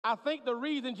I think the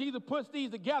reason Jesus puts these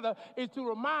together is to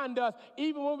remind us,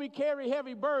 even when we carry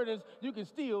heavy burdens, you can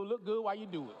still look good while you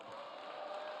do it.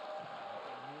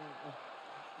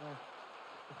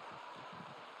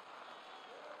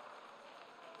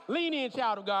 Lean in,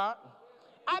 child of God.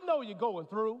 I know you're going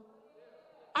through.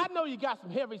 I know you got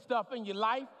some heavy stuff in your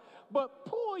life, but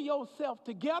pull yourself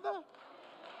together.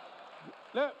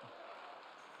 Look.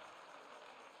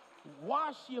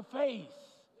 Wash your face.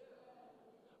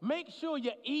 Make sure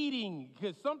you're eating,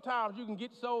 because sometimes you can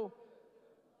get so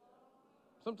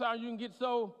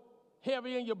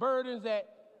heavy in your burdens that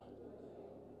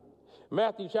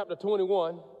Matthew chapter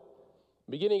 21,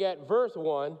 beginning at verse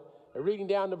 1 and reading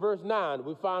down to verse 9,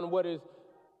 we find what is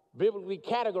biblically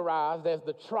categorized as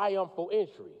the triumphal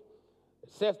entry.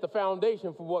 It sets the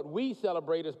foundation for what we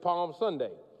celebrate as Palm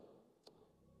Sunday.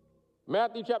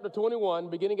 Matthew chapter 21,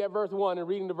 beginning at verse 1 and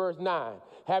reading to verse 9.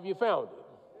 Have you found it?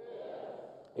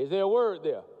 Yes. Is there a word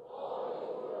there?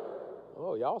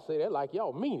 Oh, y'all say that like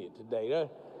y'all mean it today.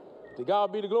 To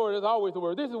God be the glory, there's always a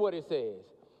word. This is what it says.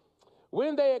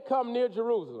 When they had come near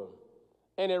Jerusalem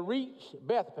and had reached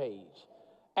Bethphage,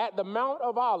 at the Mount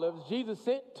of Olives, Jesus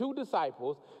sent 2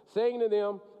 disciples, saying to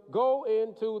them, go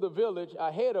into the village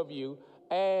ahead of you,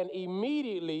 and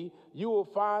immediately you will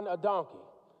find a donkey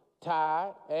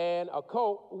tied and a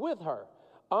colt with her.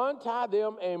 Untie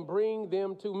them and bring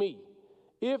them to me.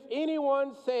 If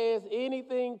anyone says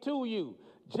anything to you,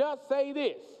 just say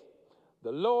this: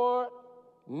 the Lord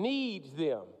needs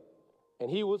them, and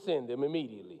he will send them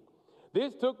immediately.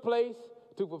 This took place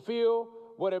to fulfill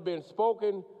what had been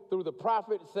spoken through the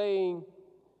prophet, saying,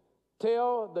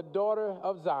 tell the daughter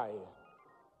of Zion,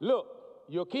 look,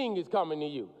 your king is coming to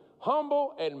you,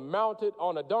 humble and mounted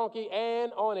on a donkey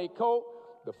and on a colt,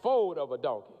 the foal of a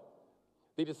donkey.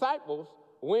 The disciples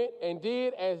went and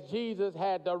did as Jesus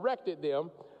had directed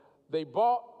them. They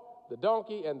bought the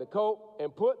donkey and the colt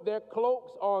and put their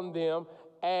cloaks on them,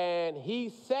 and he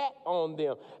sat on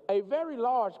them. A very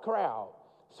large crowd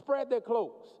spread their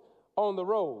cloaks on the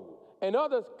road, and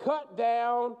others cut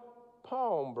down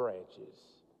palm branches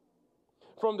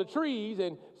from the trees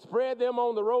and spread them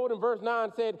on the road. And verse 9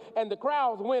 said, and the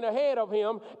crowds went ahead of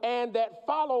him and that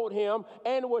followed him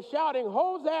and were shouting,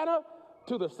 Hosanna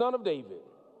to the Son of David.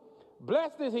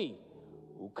 Blessed is he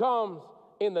who comes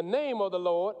in the name of the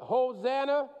Lord.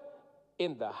 Hosanna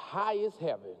in the highest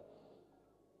heaven.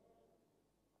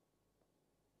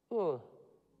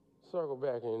 Circle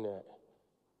back in that.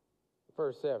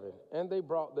 Verse 7, and they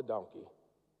brought the donkey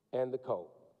and the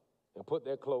colt and put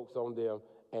their cloaks on them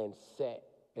and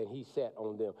he sat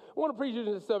on them. I want to preach you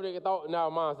this subject I thought in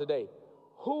our minds today.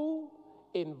 Who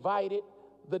invited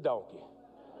the donkey?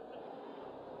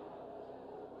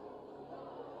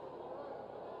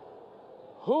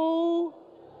 Who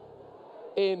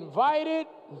invited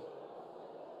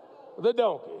the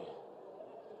donkey?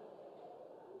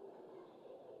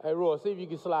 Hey, Roy, see if you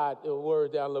can slide the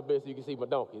word down a little bit so you can see my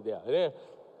donkey there.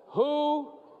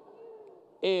 Who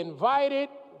invited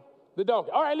the donkey?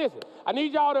 All right, listen. I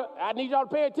need y'all to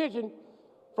pay attention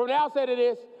from the outset of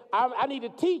this. I need to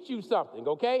teach you something,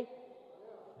 okay?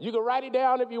 You can write it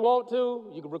down if you want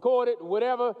to. You can record it,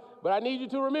 whatever. But I need you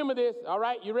to remember this. All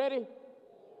right, you ready?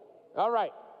 All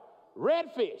right.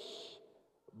 Red fish,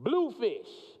 blue fish,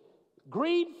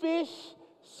 green fish,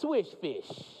 swish fish.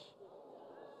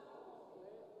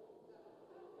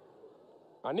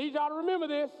 I need y'all to remember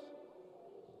this.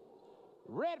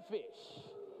 Red fish,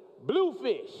 blue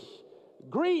fish,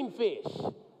 green fish,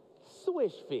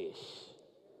 swish fish.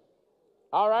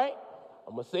 All right?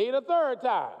 I'm going to say it a third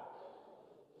time.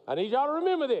 I need y'all to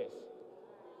remember this.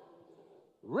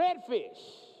 Red fish,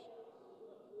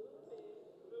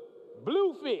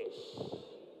 blue fish,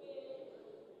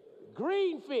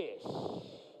 green fish,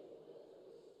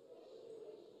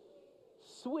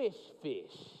 swish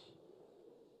fish.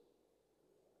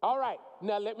 All right,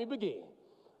 now let me begin.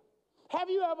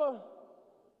 Have you ever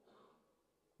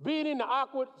been in the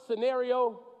awkward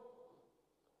scenario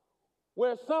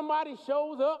where somebody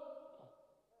shows up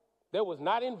that was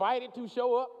not invited to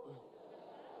show up?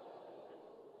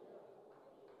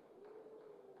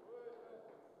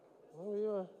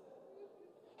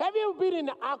 Have you ever been in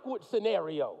the awkward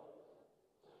scenario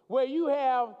where you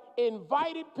have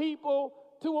invited people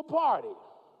to a party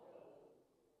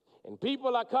and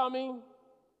people are coming?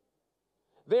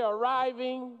 They're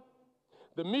arriving,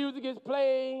 the music is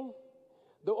playing,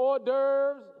 the hors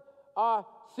d'oeuvres are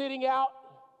sitting out.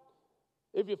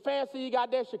 If you're fancy, you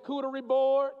got that charcuterie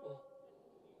board.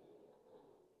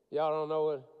 Y'all don't know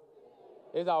what?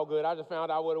 It's all good. I just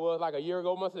found out what it was like a year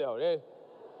ago myself.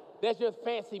 That's just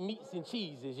fancy meats and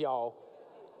cheeses, y'all.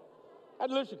 Got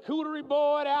a little charcuterie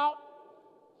board out.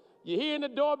 You're hearing the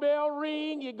doorbell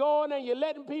ring, you're going and you're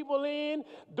letting people in,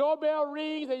 doorbell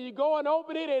rings, and you go and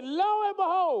open it, and lo and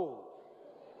behold,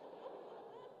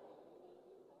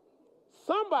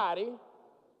 somebody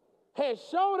has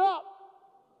showed up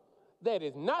that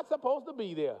is not supposed to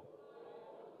be there.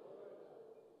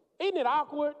 Isn't it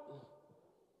awkward?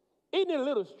 Isn't it a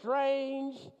little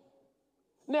strange?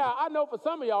 Now, I know for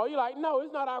some of y'all, you're like, no,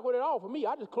 it's not awkward at all. For me,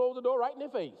 I just close the door right in their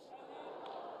face.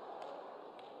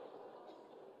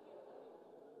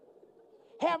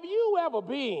 Have you ever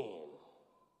been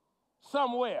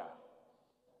somewhere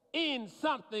in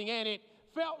something and it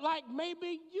felt like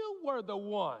maybe you were the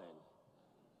one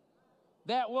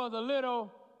that was a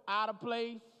little out of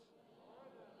place?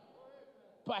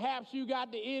 Perhaps you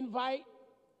got the invite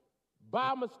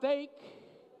by mistake,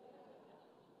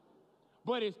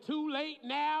 but it's too late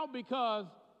now because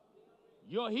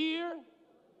you're here.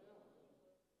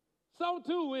 So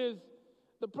too is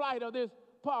the plight of this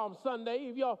Palm Sunday.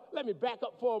 If y'all let me back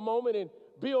up for a moment and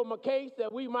build my case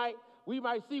that we might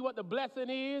see what the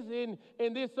blessing is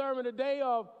in this sermon today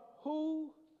of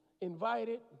who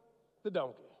invited the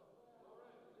donkey.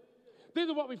 This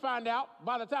is what we find out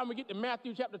by the time we get to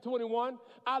Matthew chapter 21.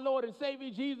 Our Lord and Savior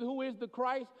Jesus, who is the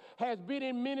Christ, has been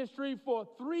in ministry for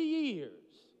 3 years.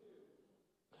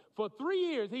 For 3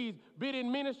 years, he's been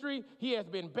in ministry. He has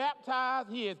been baptized.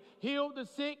 He has healed the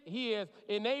sick. He has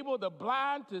enabled the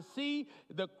blind to see,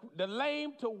 the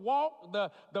lame to walk,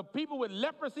 the people with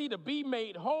leprosy to be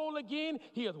made whole again.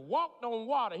 He has walked on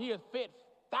water. He has fed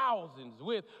thousands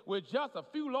with just a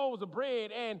few loaves of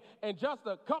bread and just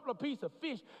a couple of pieces of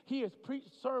fish. He has preached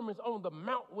sermons on the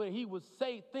mount where he would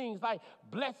say things like,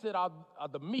 blessed are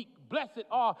the meek, blessed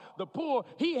are the poor.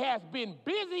 He has been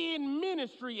busy in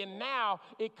ministry, and now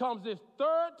it comes this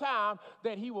third time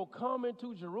that he will come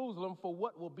into Jerusalem for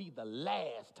what will be the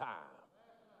last time.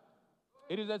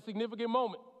 It is a significant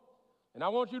moment, and I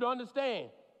want you to understand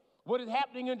what is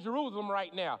happening in Jerusalem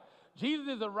right now.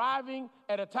 Jesus is arriving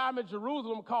at a time in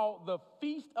Jerusalem called the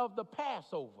Feast of the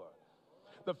Passover.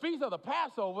 The Feast of the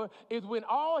Passover is when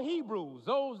all Hebrews,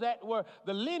 those that were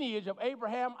the lineage of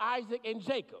Abraham, Isaac, and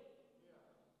Jacob,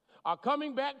 are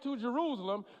coming back to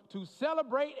Jerusalem to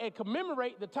celebrate and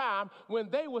commemorate the time when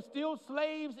they were still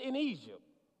slaves in Egypt.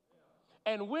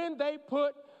 And when they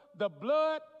put the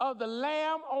blood of the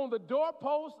lamb on the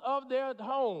doorposts of their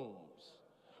homes.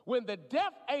 When the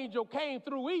death angel came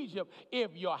through Egypt,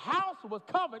 if your house was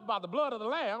covered by the blood of the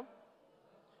lamb,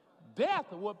 death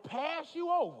would pass you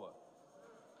over.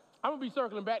 I'm going to be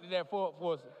circling back to that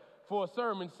for a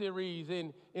sermon series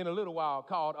in a little while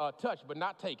called Touch But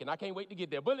Not Taken. I can't wait to get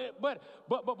there. But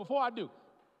before I do,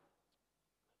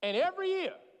 and every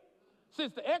year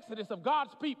since the exodus of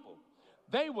God's people,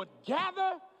 they would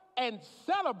gather and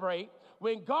celebrate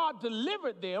when God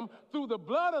delivered them through the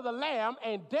blood of the Lamb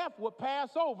and death would pass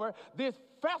over. This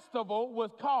festival was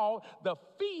called the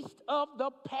Feast of the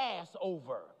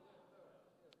Passover.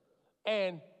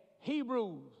 And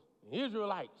Hebrews,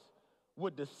 Israelites,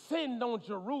 would descend on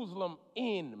Jerusalem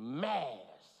in mass,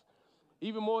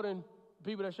 even more than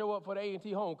people that show up for the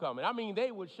A&T homecoming. I mean,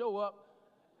 they would show up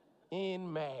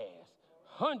in mass.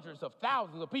 Hundreds of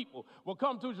thousands of people will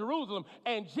come to Jerusalem,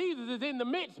 and Jesus is in the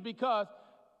midst because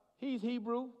he's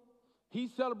Hebrew. He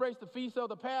celebrates the Feast of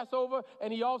the Passover,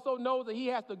 and he also knows that he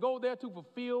has to go there to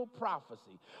fulfill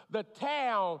prophecy. The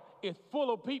town is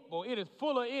full of people. It is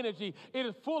full of energy. It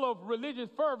is full of religious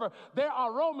fervor. There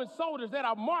are Roman soldiers that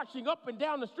are marching up and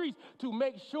down the streets to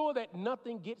make sure that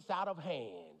nothing gets out of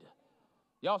hand.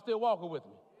 Y'all still walking with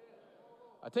me?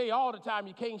 I tell you all the time,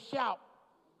 you can't shout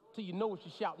till you know what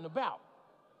you're shouting about.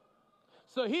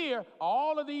 So here are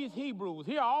all of these Hebrews,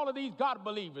 here are all of these God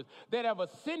believers that have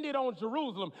ascended on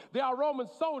Jerusalem. There are Roman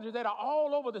soldiers that are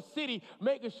all over the city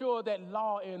making sure that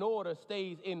law and order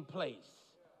stays in place.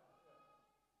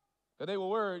 Because they were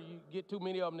worried you get too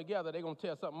many of them together, they're going to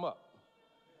tear something up.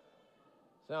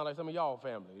 Sound like some of y'all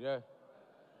family, yeah?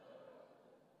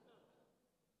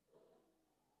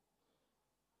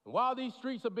 And while these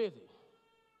streets are busy,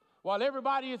 while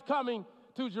everybody is coming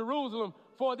to Jerusalem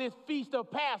for this Feast of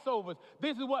Passovers,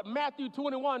 this is what Matthew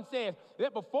 21 says,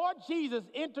 that before Jesus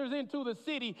enters into the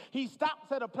city, he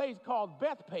stops at a place called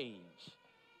Bethpage.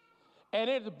 And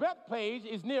at the Bethpage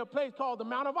is near a place called the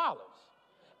Mount of Olives.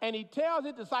 And he tells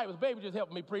his disciples, baby just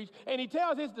helped me preach, and he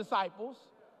tells his disciples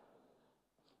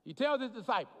to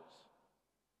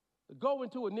go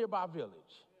into a nearby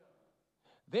village.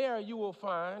 There you will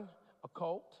find a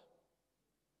colt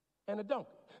and a donkey.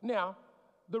 Now,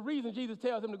 the reason Jesus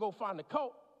tells him to go find the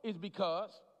colt is because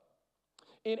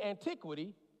in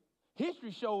antiquity,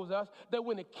 history shows us that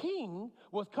when the king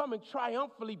was coming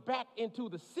triumphantly back into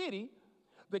the city,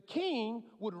 the king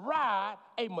would ride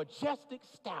a majestic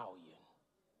stallion.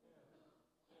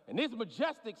 And this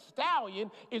majestic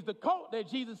stallion is the colt that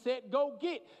Jesus said, go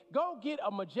get. Go get a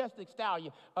majestic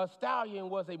stallion. A stallion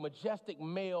was a majestic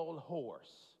male horse.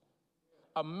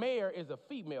 A mare is a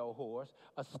female horse.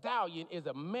 A stallion is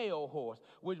a male horse,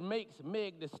 which makes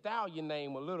Meg the Stallion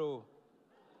name a little,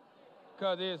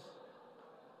 because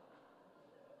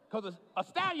a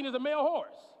stallion is a male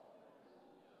horse.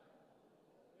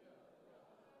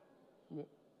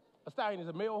 A stallion is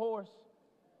a male horse.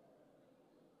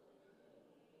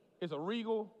 It's a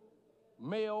regal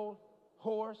male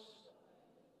horse.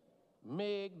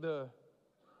 Meg the...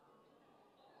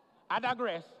 I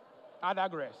digress.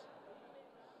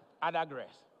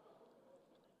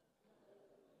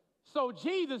 So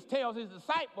Jesus tells his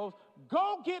disciples,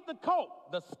 go get the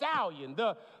colt, the stallion,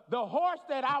 the horse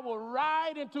that I will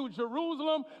ride into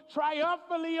Jerusalem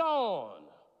triumphantly on.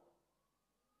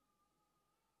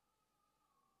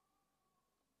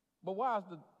 But why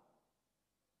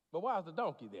is the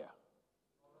donkey there?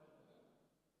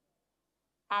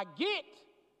 I get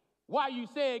why you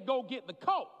said go get the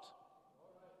colt.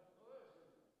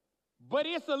 But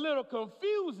it's a little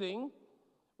confusing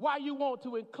why you want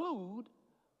to include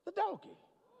the donkey.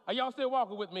 Are y'all still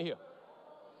walking with me here?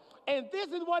 And this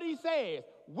is what he says.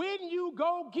 When you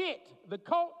go get the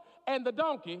colt and the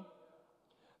donkey,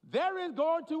 there is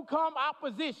going to come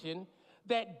opposition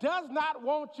that does not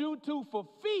want you to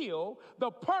fulfill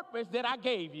the purpose that I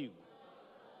gave you.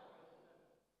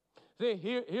 See,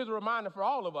 here's a reminder for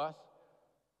all of us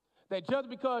that just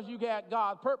because you got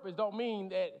God's purpose don't mean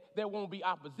that there won't be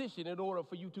opposition in order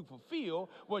for you to fulfill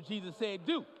what Jesus said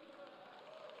do.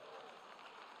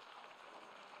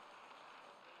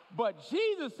 But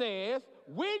Jesus says,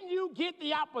 when you get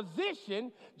the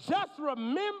opposition, just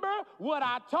remember what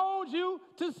I told you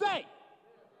to say.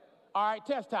 All right,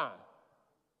 test time.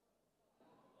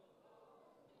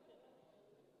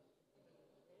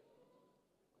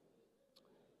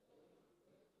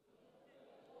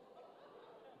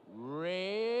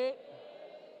 Red.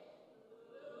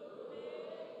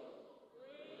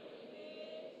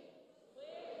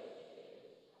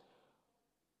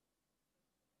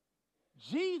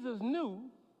 Jesus knew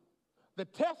the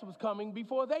test was coming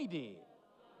before they did.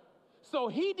 So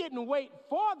he didn't wait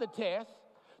for the test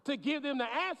to give them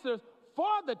the answers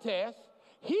for the test.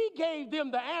 He gave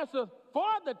them the answers for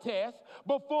the test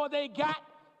before they got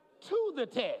to the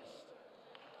test.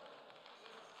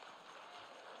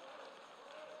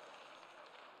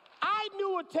 I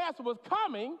knew a test was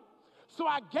coming, so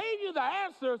I gave you the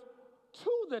answers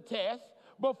to the test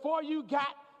before you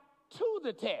got to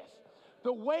the test.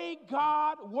 The way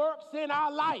God works in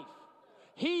our life,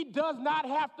 he does not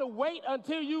have to wait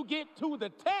until you get to the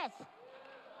test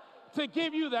to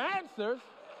give you the answers.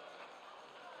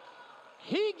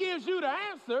 He gives you the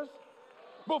answers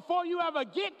before you ever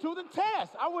get to the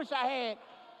test. I wish I had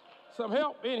some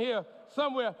help in here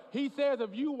somewhere. He says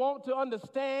if you want to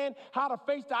understand how to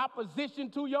face the opposition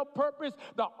to your purpose,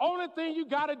 the only thing you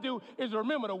got to do is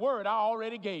remember the word I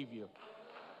already gave you.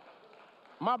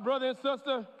 My brother and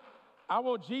sister, I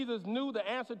want Jesus knew the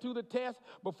answer to the test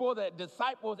before the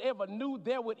disciples ever knew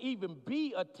there would even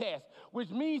be a test, which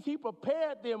means he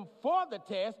prepared them for the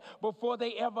test before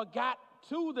they ever got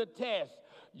to the test.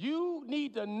 You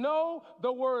need to know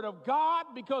the Word of God,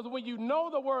 because when you know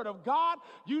the Word of God,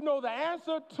 you know the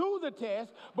answer to the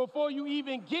test before you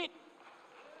even get.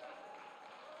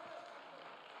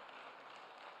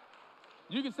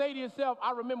 You can say to yourself,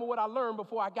 I remember what I learned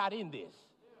before I got in this.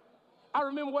 I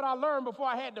remember what I learned before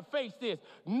I had to face this.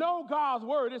 Know God's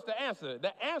word is the answer.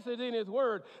 The answer is in his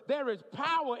word. There is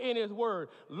power in his word.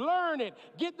 Learn it.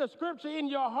 Get the scripture in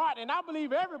your heart. And I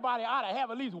believe everybody ought to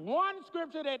have at least one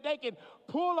scripture that they can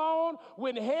pull on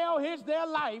when hell hits their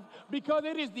life, because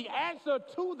it is the answer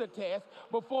to the test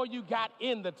before you got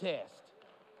in the test.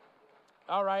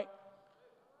 All right?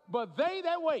 But they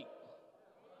that wait.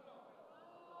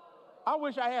 I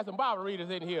wish I had some Bible readers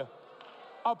in here.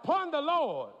 Upon the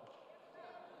Lord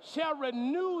shall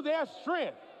renew their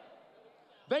strength.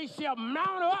 They shall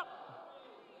mount up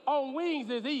on wings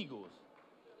as eagles.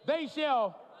 They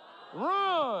shall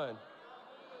run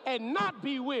and not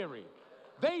be weary.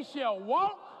 They shall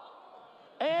walk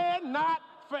and not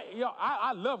faint.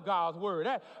 I love God's word.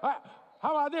 How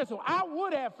about this one? I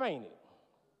would have fainted,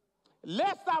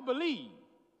 lest I believe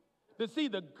to see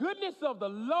the goodness of the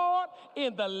Lord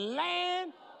in the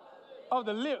land of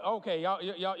the living. Okay,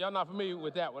 y'all not familiar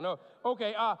with that one.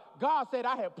 Okay, God said,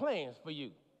 I have plans for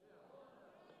you.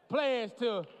 Plans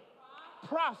to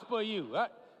prosper you.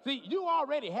 See, you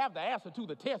already have the answer to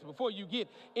the test before you get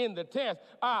in the test.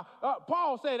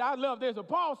 Paul said, I love this.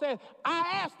 Paul said,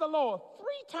 I asked the Lord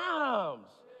 3 times.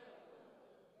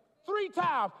 3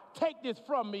 times, take this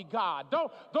from me, God.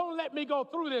 Don't let me go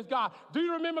through this, God. Do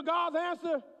you remember God's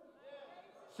answer?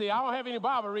 See, I don't have any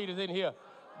Bible readers in here.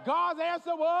 God's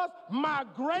answer was, my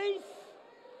grace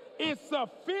is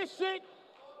sufficient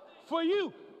for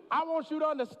you. I want you to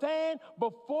understand,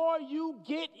 before you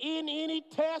get in any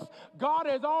test, God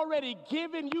has already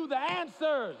given you the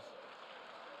answers.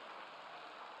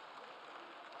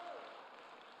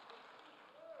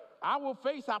 I will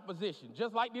face opposition,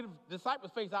 just like the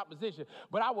disciples face opposition,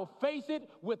 but I will face it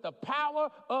with the power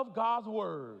of God's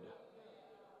word.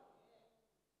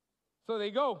 So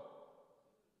they go.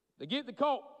 They get the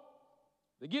colt.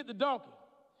 They get the donkey.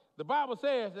 The Bible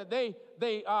says that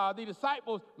the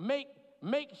disciples make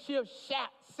makeshift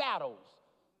saddles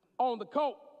on the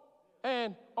colt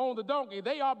and on the donkey.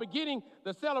 They are beginning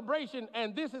the celebration,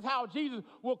 and this is how Jesus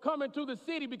will come into the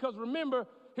city, because remember,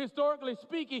 historically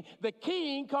speaking, the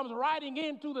king comes riding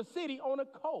into the city on a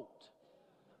colt,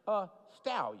 a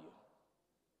stallion.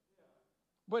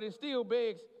 But it still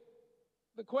begs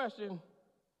the question,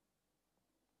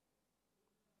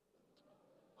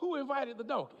 who invited the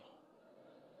donkey?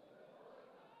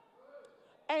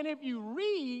 And if you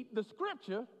read the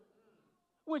scripture,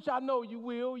 which I know you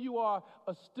will, you are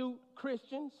astute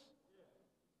Christians,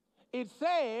 it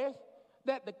says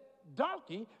that the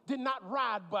donkey did not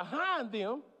ride behind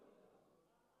them.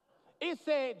 It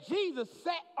said Jesus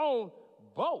sat on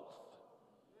both.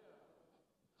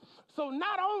 So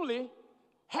not only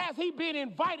has he been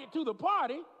invited to the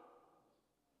party,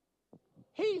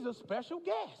 he's a special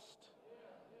guest.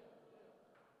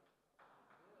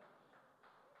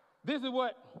 This is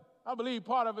what I believe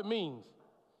part of it means.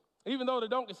 Even though the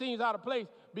donkey seems out of place,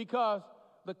 because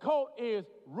the colt is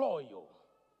royal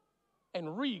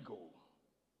and regal.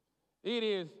 It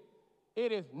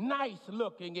is nice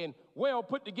looking and well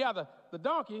put together. The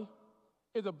donkey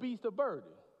is a beast of burden.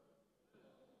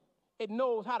 It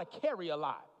knows how to carry a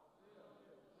lot.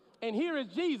 And here is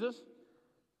Jesus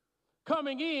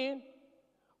coming in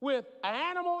with an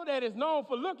animal that is known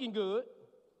for looking good,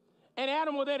 an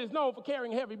animal that is known for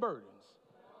carrying heavy burdens.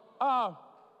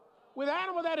 With an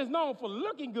animal that is known for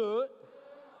looking good,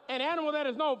 an animal that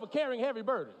is known for carrying heavy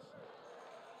burdens.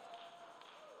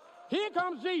 Here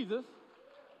comes Jesus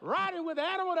riding with an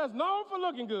animal that's known for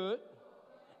looking good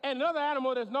and another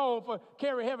animal that's known for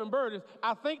carrying heavy burdens.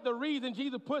 I think the reason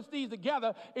Jesus puts these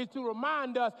together is to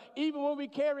remind us, even when we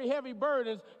carry heavy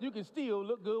burdens, you can still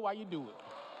look good while you do it.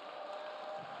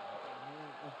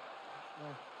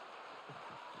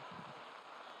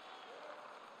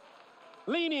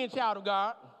 Lean in, child of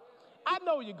God. I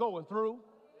know you're going through.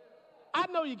 I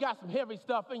know you got some heavy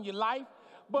stuff in your life,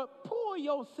 but pull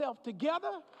yourself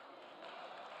together.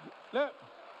 Look.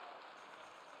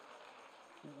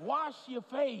 Wash your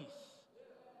face.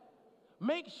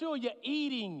 Make sure you're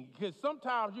eating, because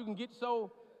sometimes you can get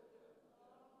so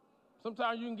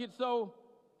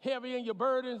heavy in your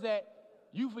burdens that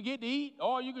you forget to eat,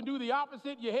 or you can do the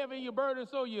opposite. You're heavy in your burdens,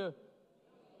 so you.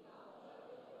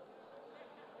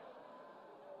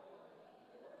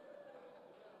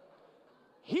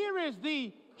 Here is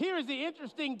the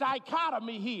interesting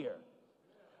dichotomy here,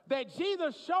 that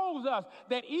Jesus shows us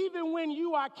that even when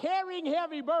you are carrying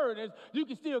heavy burdens, you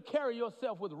can still carry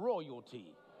yourself with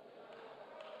royalty.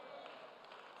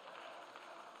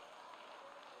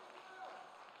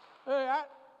 Hey,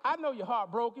 I know you're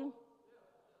heartbroken,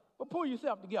 but pull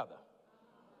yourself together.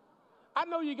 I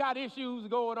know you got issues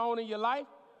going on in your life,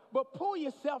 but pull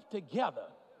yourself together.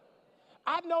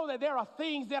 I know that there are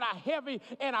things that are heavy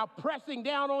and are pressing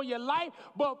down on your life,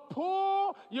 but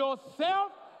pull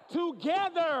yourself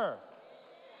together.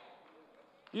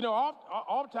 You know,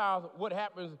 oftentimes what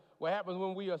happens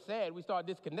when we are sad, we start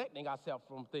disconnecting ourselves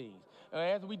from things.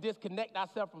 As we disconnect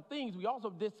ourselves from things, we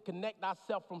also disconnect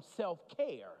ourselves from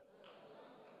self-care.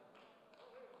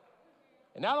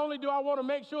 And not only do I want to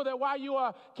make sure that while you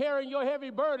are carrying your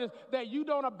heavy burdens, that you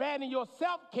don't abandon your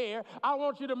self-care, I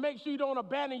want you to make sure you don't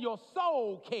abandon your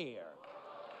soul care.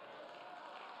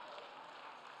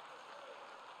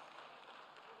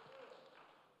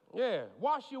 Yeah,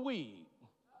 wash your wig.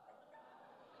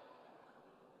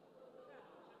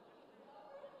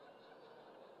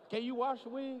 Can you wash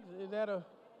your wigs? Is that a...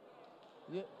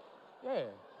 Yeah.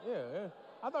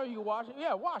 I thought you could wash it.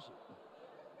 Yeah, wash it.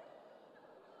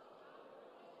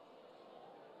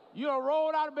 You done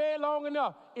rolled out of bed long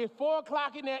enough. It's 4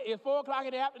 o'clock in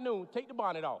the afternoon. Take the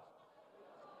bonnet off.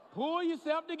 Pull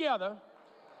yourself together.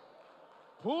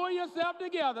 Pull yourself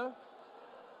together.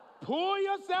 Pull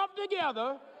yourself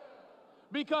together.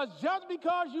 Because just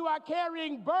because you are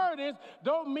carrying burdens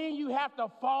don't mean you have to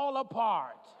fall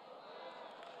apart.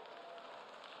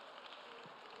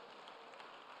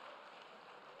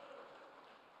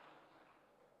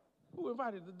 Who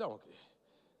invited the donkey?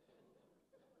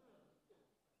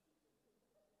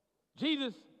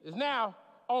 Jesus is now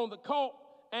on the colt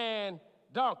and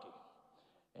donkey.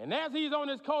 And as he's on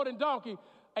his colt and donkey,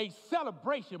 a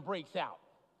celebration breaks out.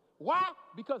 Why?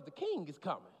 Because the king is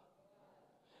coming.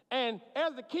 And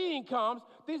as the king comes,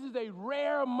 this is a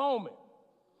rare moment,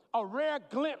 a rare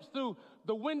glimpse through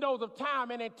the windows of time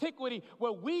and antiquity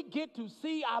where we get to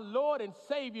see our Lord and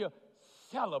Savior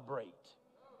celebrate.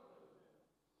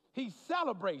 He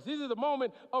celebrates. This is a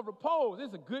moment of repose.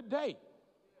 It's a good day.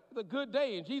 It's a good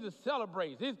day, and Jesus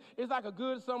celebrates. It's like a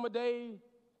good summer day,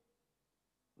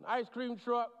 an ice cream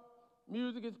truck,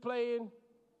 music is playing,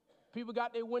 people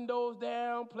got their windows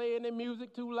down, playing their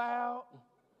music too loud.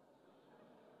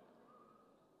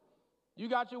 You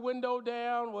got your window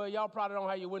down. Well, y'all probably don't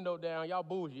have your window down. Y'all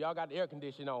bougie. Y'all got the air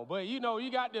conditioning on. But, you know,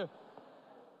 you got the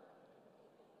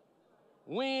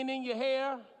wind in your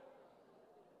hair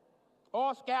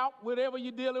or scalp, whatever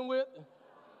you're dealing with.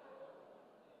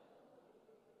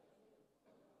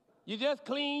 You just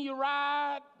clean your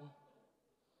ride.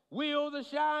 Wheels are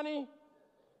shiny.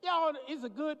 Y'all, it's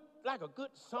like a good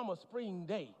summer spring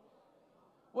day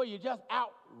where you're just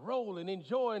out rolling,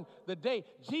 enjoying the day.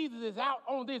 Jesus is out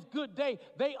on this good day.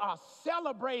 They are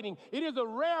celebrating. It is a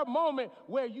rare moment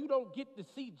where you don't get to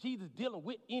see Jesus dealing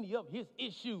with any of his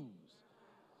issues.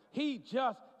 He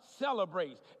just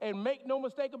celebrates. And make no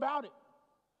mistake about it,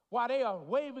 while they are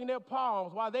waving their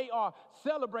palms, while they are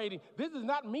celebrating, this does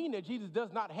not mean that Jesus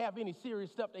does not have any serious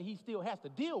stuff that he still has to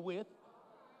deal with.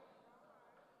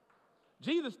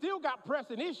 Jesus still got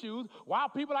pressing issues while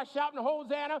people are shouting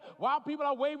Hosanna, while people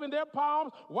are waving their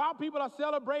palms, while people are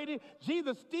celebrating.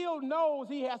 Jesus still knows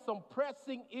he has some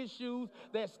pressing issues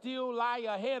that still lie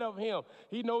ahead of him.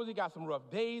 He knows he got some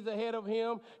rough days ahead of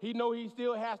him. He knows he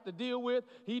still has to deal with.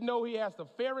 He knows he has the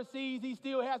Pharisees he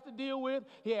still has to deal with.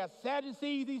 He has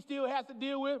Sadducees he still has to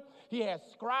deal with. He has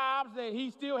scribes that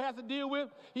he still has to deal with.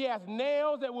 He has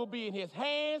nails that will be in his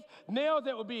hands, nails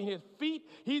that will be in his feet.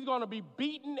 He's going to be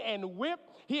beaten and whipped.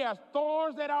 He has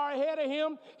thorns that are ahead of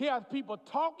him. He has people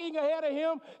talking ahead of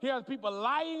him. He has people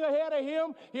lying ahead of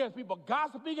him. He has people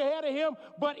gossiping ahead of him.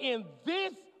 But in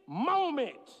this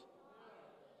moment,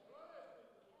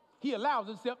 he allows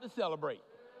himself to celebrate.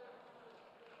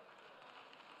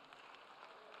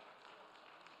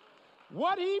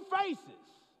 What he faces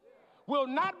will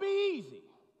not be easy.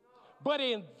 But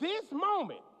in this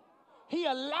moment, he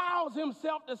allows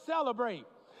himself to celebrate.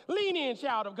 Lean in,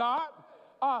 child of God.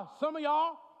 Some of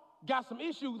y'all got some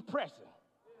issues pressing.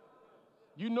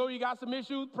 You know you got some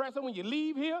issues pressing when you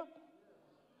leave here.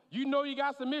 You know you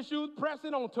got some issues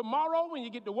pressing on tomorrow when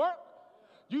you get to work.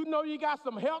 You know you got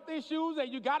some health issues that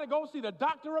you got to go see the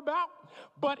doctor about.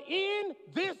 But in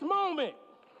this moment,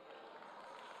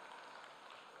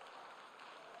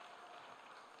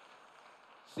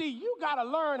 see, you got to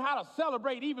learn how to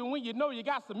celebrate even when you know you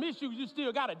got some issues you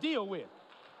still got to deal with.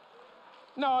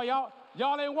 No,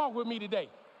 y'all ain't walk with me today.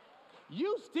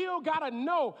 You still got to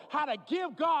know how to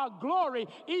give God glory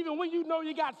even when you know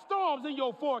you got storms in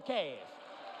your forecast.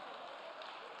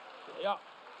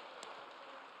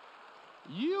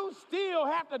 You still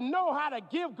have to know how to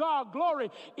give God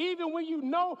glory even when you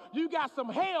know you got some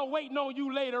hell waiting on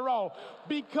you later on.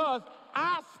 Because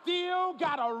I still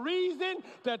got a reason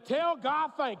to tell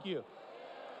God thank you.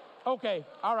 Okay,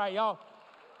 all right, y'all.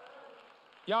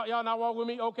 Y'all not walk with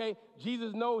me? Okay.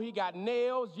 Jesus know he got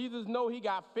nails. Jesus know he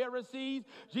got Pharisees.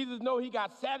 Jesus know he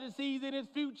got Sadducees in his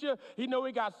future. He know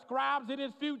he got scribes in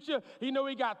his future. He know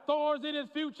he got thorns in his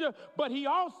future. But he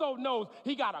also knows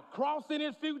he got a cross in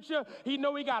his future. He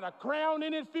know he got a crown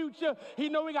in his future. He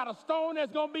know he got a stone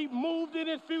that's going to be moved in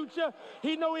his future.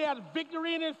 He know he has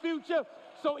victory in his future.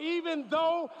 So even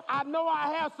though I know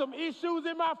I have some issues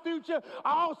in my future,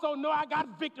 I also know I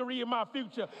got victory in my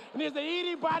future. And is there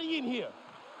anybody in here?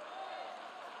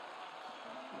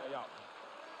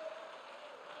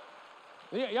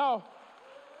 Y'all,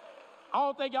 I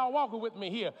don't think y'all walking with me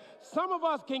here. Some of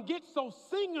us can get so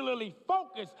singularly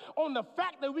focused on the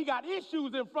fact that we got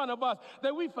issues in front of us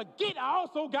that we forget I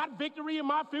also got victory in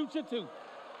my future too.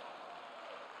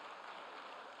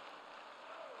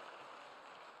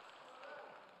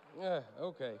 Yeah,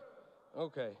 okay,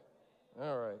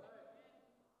 all right.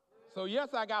 So yes,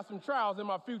 I got some trials in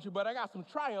my future, but I got some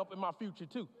triumph in my future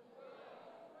too.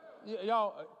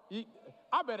 Y'all,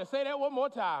 I better say that one more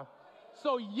time.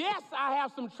 So yes, I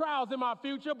have some trials in my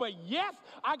future, but yes,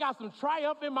 I got some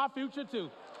triumph in my future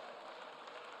too.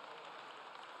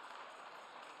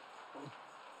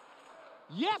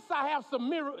 Yes, I have some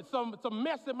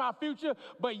mess in my future,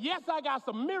 but yes, I got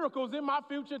some miracles in my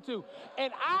future too.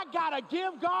 And I got to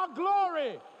give God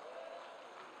glory.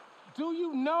 Do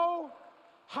you know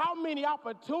how many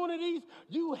opportunities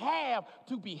you have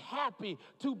to be happy,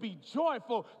 to be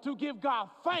joyful, to give God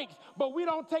thanks, but we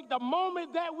don't take the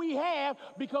moment that we have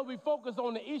because we focus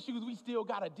on the issues we still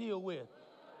got to deal with.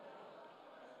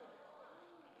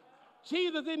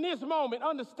 Jesus in this moment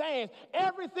understands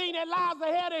everything that lies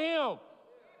ahead of him,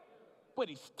 but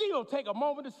he still take a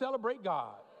moment to celebrate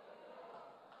God.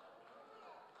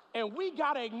 And we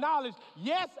got to acknowledge,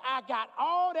 yes, I got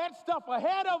all that stuff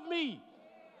ahead of me,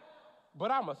 but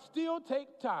I'm going to still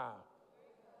take time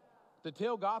to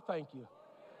tell God thank you.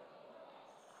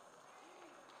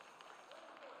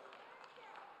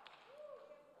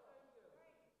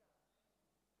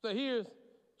 So here's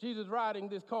Jesus riding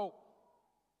this colt.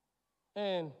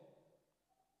 And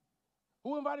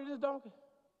who invited this donkey?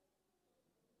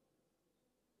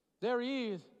 There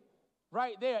he is,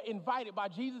 right there, invited by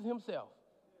Jesus himself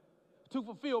to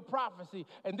fulfill prophecy.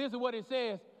 And this is what it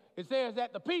says. It says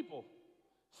that the people,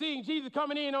 seeing Jesus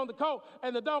coming in on the colt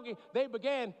and the donkey, they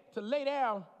began to lay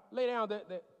down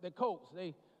the coats.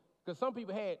 Because some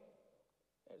people had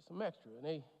some extra, and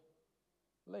they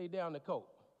laid down the coat.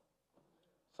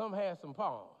 Some had some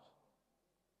palms.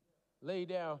 Laid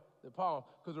down the palm.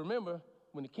 Because remember,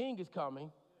 when the king is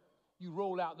coming, you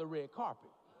roll out the red carpet.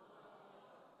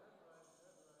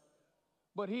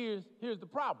 But here's the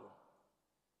problem.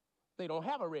 They don't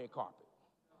have a red carpet.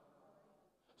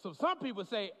 So some people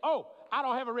say, oh, I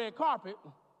don't have a red carpet.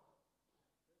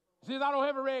 Since I don't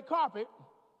have a red carpet,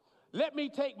 let me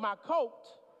take my coat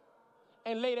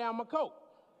and lay down my coat.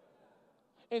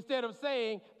 Instead of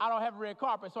saying, I don't have a red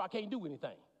carpet, so I can't do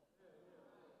anything.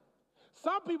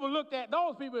 Some people looked at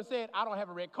those people and said, I don't have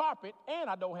a red carpet and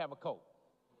I don't have a coat.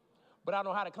 But I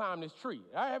know how to climb this tree.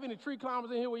 I have any tree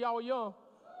climbers in here when y'all were young?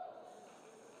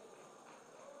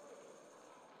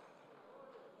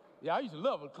 Yeah, I used to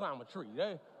love to climb a tree.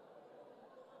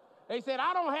 They said,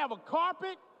 I don't have a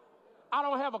carpet, I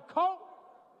don't have a coat,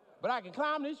 but I can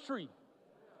climb this tree.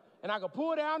 And I can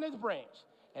pull down this branch.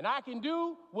 And I can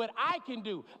do what I can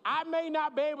do. I may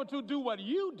not be able to do what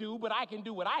you do, but I can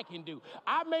do what I can do.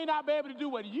 I may not be able to do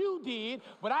what you did,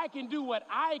 but I can do what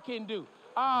I can do.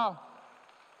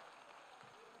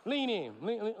 Lean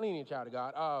in, child of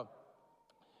God.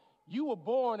 You were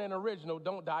born an original,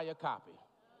 don't die a copy.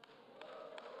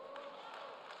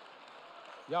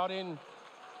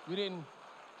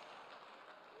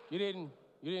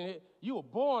 You were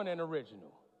born an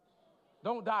original.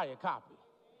 Don't die a copy.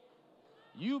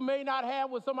 You may not have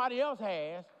what somebody else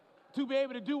has to be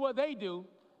able to do what they do,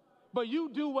 but you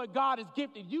do what God has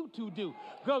gifted you to do.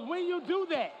 Because when you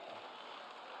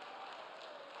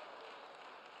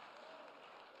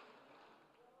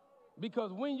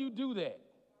do that,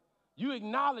 you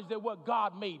acknowledge that what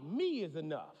God made me is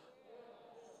enough.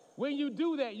 When you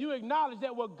do that, you acknowledge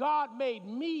that what God made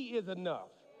me is enough.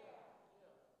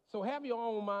 So have your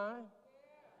own mind.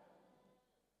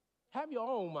 Have your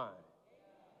own mind.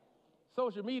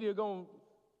 Social media going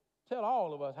to tell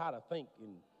all of us how to think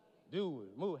and do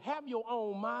and move. Have your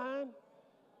own mind.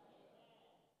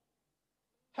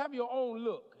 Have your own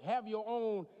look. Have your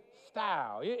own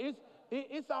style.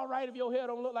 It's all right if your hair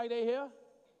don't look like their hair.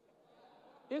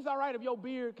 It's all right if your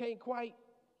beard can't quite.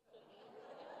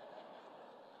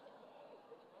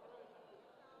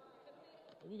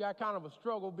 If you got kind of a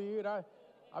struggle beard,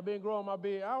 I've been growing my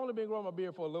beard. I only been growing my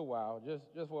beard for a little while, just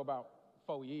for about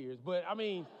 4 years. But I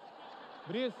mean,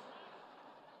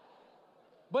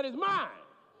 but it's mine.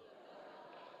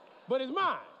 But it's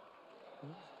mine.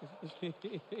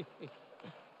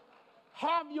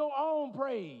 Have your own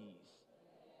praise.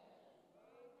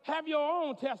 Have your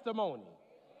own testimony.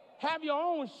 Have your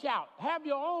own shout. Have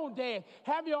your own dance.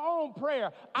 Have your own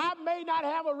prayer. I may not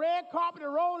have a red carpet to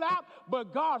roll out,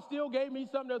 but God still gave me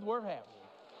something that's worth having.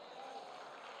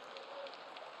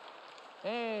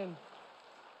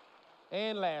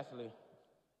 And lastly,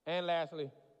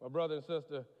 my brother and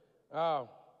sister,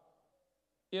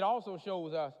 it also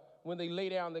shows us when they lay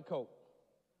down their coat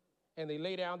and they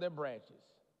lay down their branches,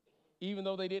 even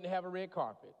though they didn't have a red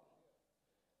carpet,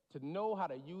 to know how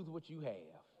to use what you have.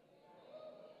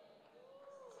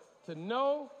 To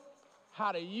know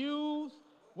how to use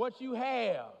what you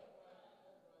have.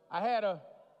 I had a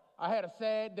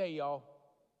sad day, y'all.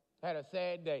 I had a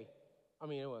sad day. I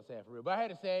mean, it wasn't sad for real, but I had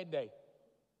a sad day.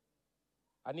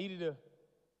 I needed to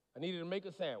make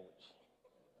a sandwich.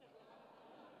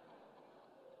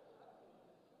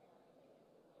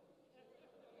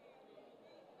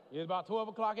 It was about 12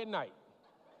 o'clock at night.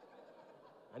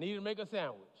 I needed to make a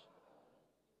sandwich.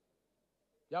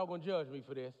 Y'all gonna judge me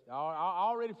for this. I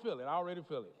already feel it. I already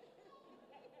feel it.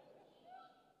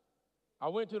 I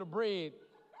went to the bread.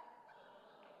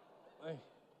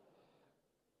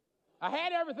 I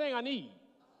had everything I need.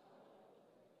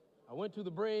 I went to the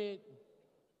bread.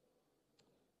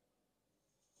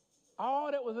 All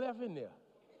that was left in there.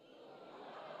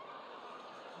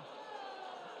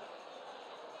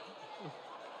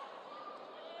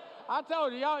 I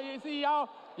told you, y'all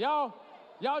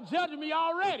judging me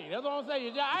already. That's what I'm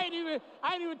saying. I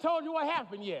ain't even told you what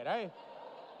happened yet.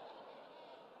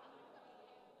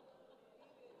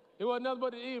 It wasn't nothing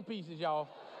but the end pieces, y'all.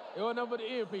 It wasn't nothing but the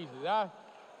end pieces.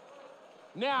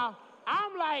 Now,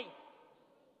 I'm like,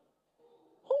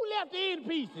 who left the end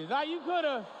pieces? You could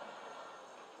have.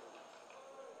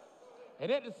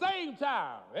 And at the same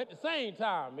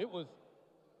time, it was.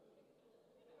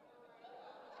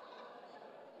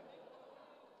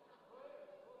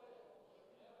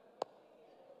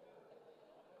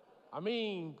 I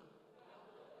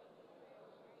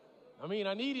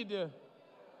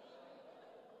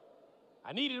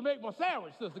needed to make my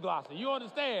sandwich, Sister Glossy. You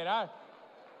understand?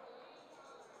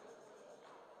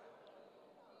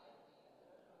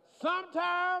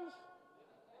 Sometimes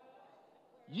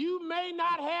you may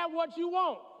not have what you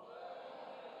want.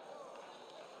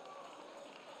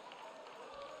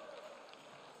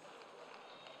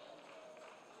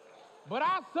 But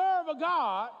I serve a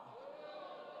God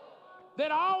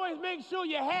that always makes sure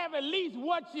you have at least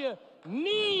what you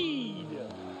need.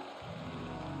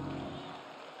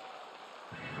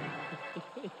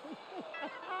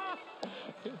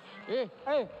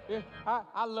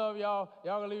 I love y'all.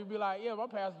 Y'all gonna leave me be like, yeah, my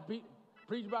pastor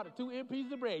preached about the 2 end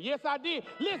pieces of bread. Yes, I did.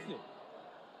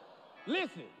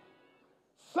 Listen.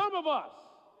 Some of us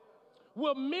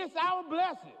will miss our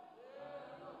blessing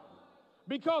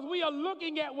because we are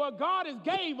looking at what God has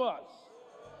gave us,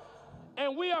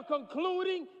 and we are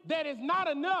concluding that it's not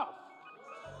enough.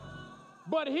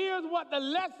 But here's what the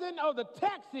lesson of the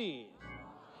text is.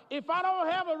 If I don't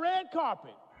have a red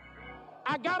carpet,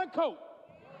 I got a coat.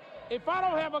 If I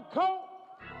don't have a coat,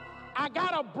 I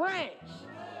got a branch.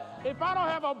 If I don't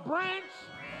have a branch,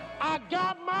 I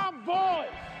got my voice.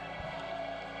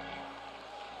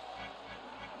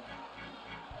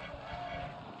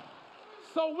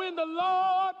 So when the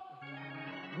Lord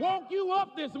woke you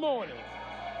up this morning,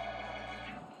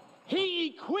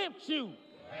 He equipped you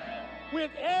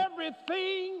with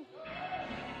everything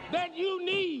that you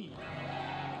need.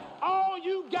 All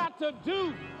you got to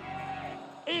do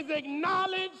is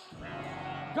acknowledge,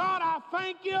 God, I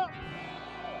thank you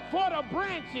for the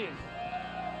branches.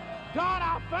 God,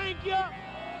 I thank you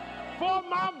for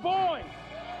my voice,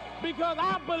 because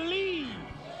I believe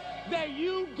that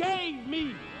you gave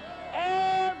me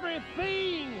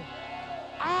everything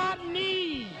I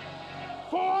need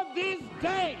for this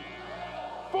day,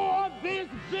 for this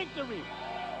victory,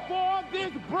 for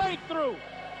this breakthrough,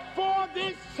 for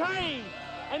this change.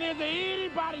 And is there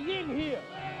anybody in here?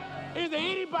 Is there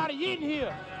anybody in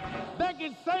here that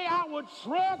can say, I would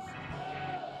trust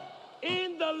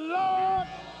in the Lord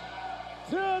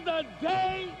to the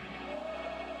day?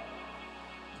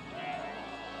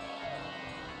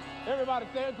 Everybody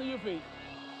stand to your feet.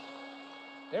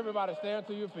 Everybody stand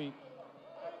to your feet.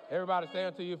 Everybody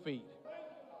stand to your feet.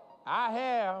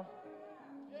 I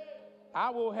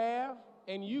will have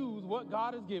and use what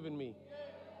God has given me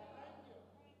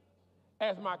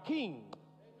as my King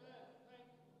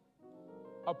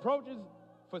approaches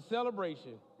for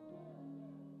celebration.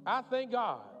 I thank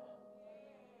God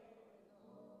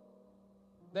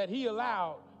that He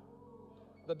allowed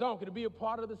the donkey to be a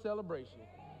part of the celebration.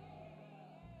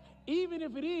 Even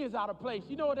if it is out of place,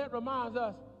 you know what that reminds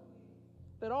us?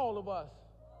 That all of us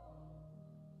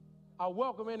are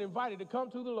welcome and invited to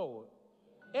come to the Lord.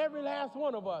 Every last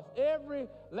one of us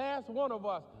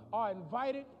are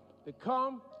invited to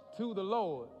come to the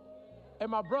Lord.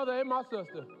 And my brother and my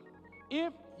sister,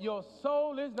 if your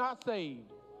soul is not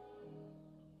saved,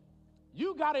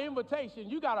 you got an invitation.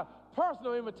 You got a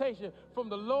personal invitation from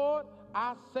the Lord,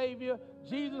 our Savior,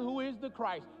 Jesus, who is the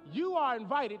Christ. You are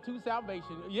invited to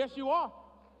salvation. Yes, you are.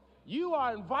 You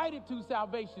are invited to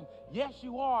salvation. Yes,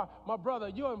 you are, my brother.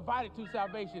 You're invited to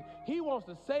salvation. He wants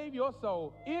to save your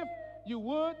soul. If you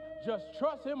would, just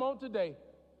trust Him on today.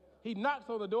 He knocks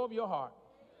on the door of your heart.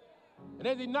 And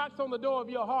as He knocks on the door of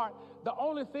your heart, the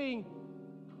only thing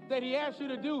that He asks you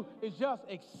to do is just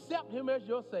accept Him as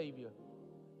your Savior.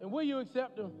 And will you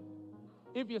accept Him?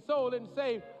 If your soul isn't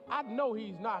saved, I know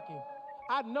He's knocking.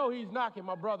 I know He's knocking,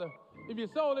 my brother. If your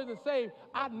soul isn't saved,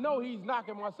 I know He's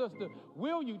knocking, my sister.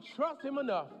 Will you trust Him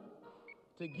enough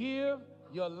to give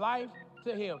your life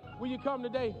to Him? Will you come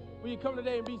today? Will you come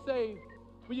today and be saved?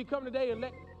 Will you come today and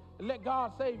let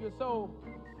God save your soul?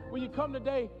 Will you come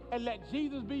today and let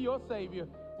Jesus be your Savior?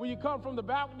 Will you come from the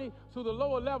balcony to the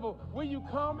lower level? Will you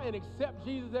come and accept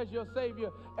Jesus as your Savior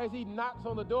as he knocks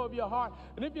on the door of your heart?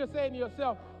 And if you're saying to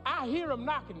yourself, I hear him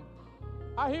knocking,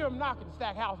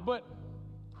 Stackhouse,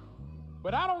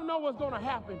 but I don't know what's going to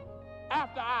happen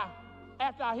after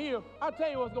I hear him. I'll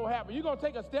tell you what's going to happen. You're going to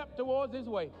take a step towards his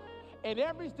way. And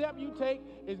every step you take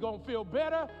is going to feel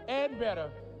better and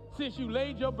better since you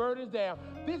laid your burdens down.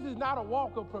 This is not a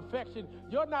walk of perfection.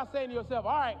 You're not saying to yourself,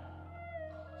 all right,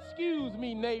 excuse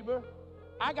me, neighbor,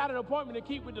 I got an appointment to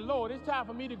keep with the Lord. It's time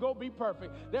for me to go be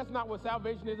perfect. That's not what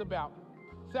salvation is about.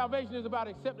 Salvation is about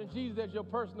accepting Jesus as your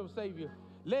personal Savior,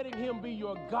 letting him be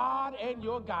your God and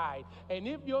your guide. And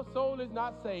if your soul is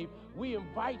not saved, we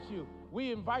invite you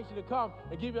to come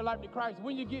and give your life to Christ.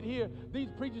 When you get here, these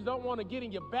preachers don't want to get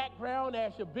in your background,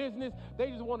 ask your business.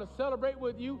 They just want to celebrate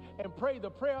with you and pray the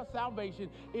prayer of salvation.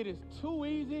 It is too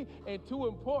easy and too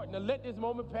important to let this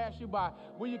moment pass you by.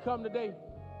 Will you come today?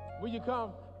 Will you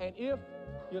come? And if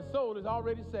your soul is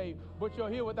already saved, but you're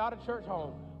here without a church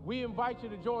home, we invite you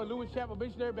to join Lewis Chapel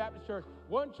Missionary Baptist Church.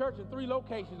 One church in 3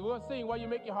 locations. We'll sing while you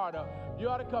make your heart up. You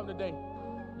ought to come today.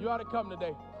 You ought to come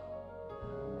today.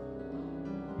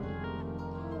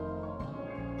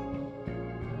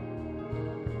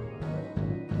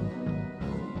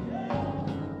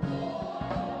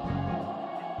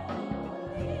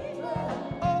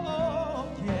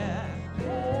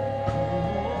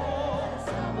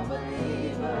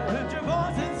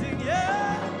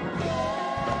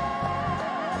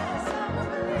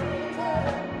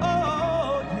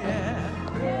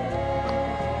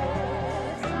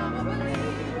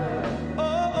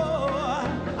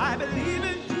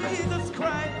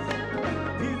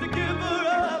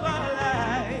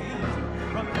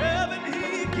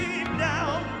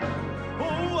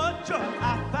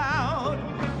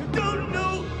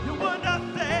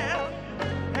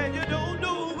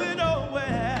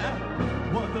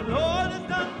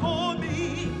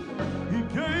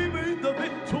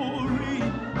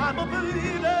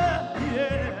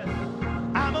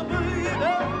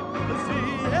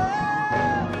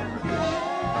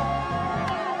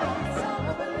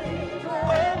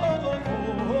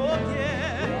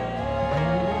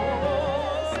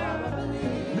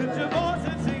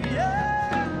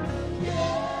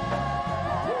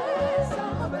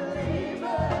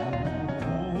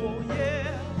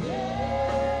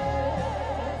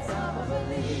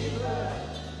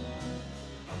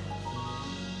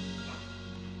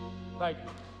 Thank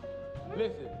you.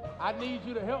 Listen, I need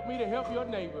you to help me to help your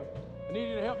neighbor. I need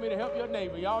you to help me to help your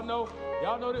neighbor. Y'all know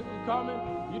this was coming.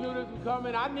 You knew this was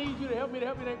coming. I need you to help me to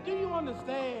help your neighbor. Do you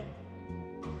understand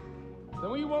that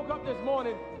when you woke up this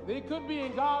morning, that it could be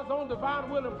in God's own divine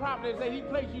will and providence that he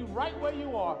placed you right where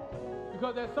you are,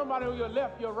 because there's somebody on your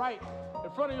left, your right,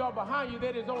 in front of you or behind you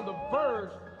that is on the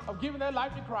verge of giving their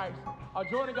life to Christ or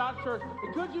joining God's church.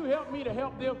 And could you help me to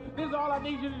help them? This is all I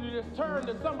need you to do. Just turn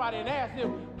to somebody and ask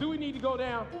them, do we need to go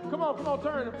down? Come on,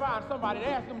 turn and find somebody and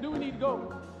ask them, do we need to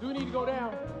go? Do we need to go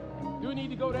down? Do we need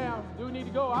to go down? Do we need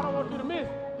to go? I don't want you to miss.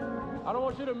 I don't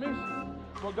want you to miss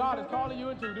what God is calling you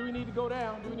into. Do we need to go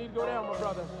down? Do we need to go down, my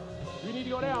brother? Do we need to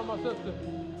go down, my sister?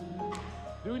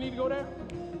 Do we need to go down?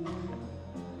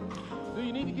 Do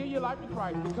you need to give your life to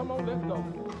Christ? Then come on, let's go.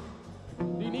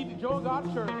 Do you need to join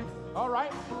God's church? All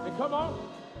right, then come on,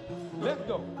 let's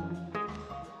go.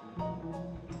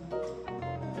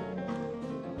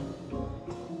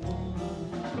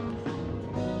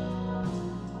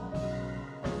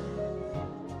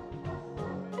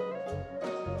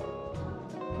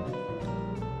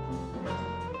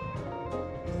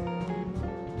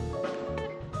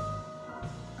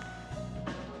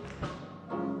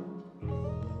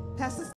 Pastor